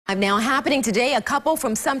Now happening today, a couple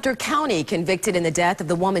from Sumter County convicted in the death of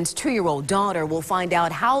the woman's 2-year-old daughter will find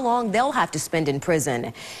out how long they'll have to spend in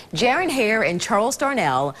prison. Jaron Hare and Charles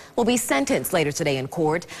Darnell will be sentenced later today in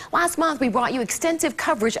court. Last month, we brought you extensive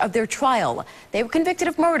coverage of their trial. They were convicted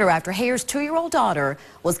of murder after Hare's 2-year-old daughter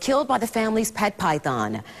was killed by the family's pet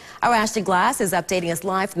python. Our Ashley Glass is updating us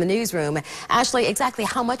live from the newsroom. Ashley, exactly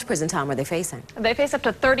how much prison time are they facing? They face up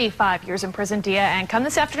to 35 years in prison, Dia, and come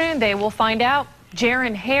this afternoon, they will find out.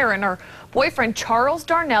 Jaron Hare and her boyfriend Charles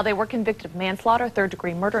Darnell, they were convicted of manslaughter,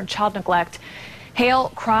 third-degree murder, and child neglect.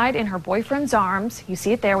 Hale cried in her boyfriend's arms. You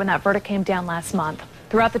see it there when that verdict came down last month.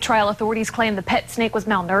 Throughout the trial, authorities claim the pet snake was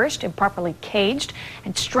malnourished, improperly caged,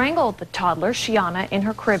 and strangled the toddler, Shiana, in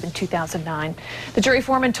her crib in 2009. The jury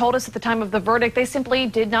foreman told us at the time of the verdict they simply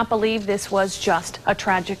did not believe this was just a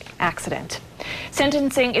tragic accident.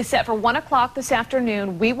 Sentencing is set for 1 o'clock this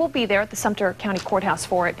afternoon. We will be there at the Sumter County Courthouse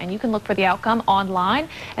for it, and you can look for the outcome online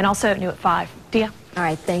and also new at 5. Dia? All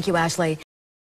right, thank you, Ashley.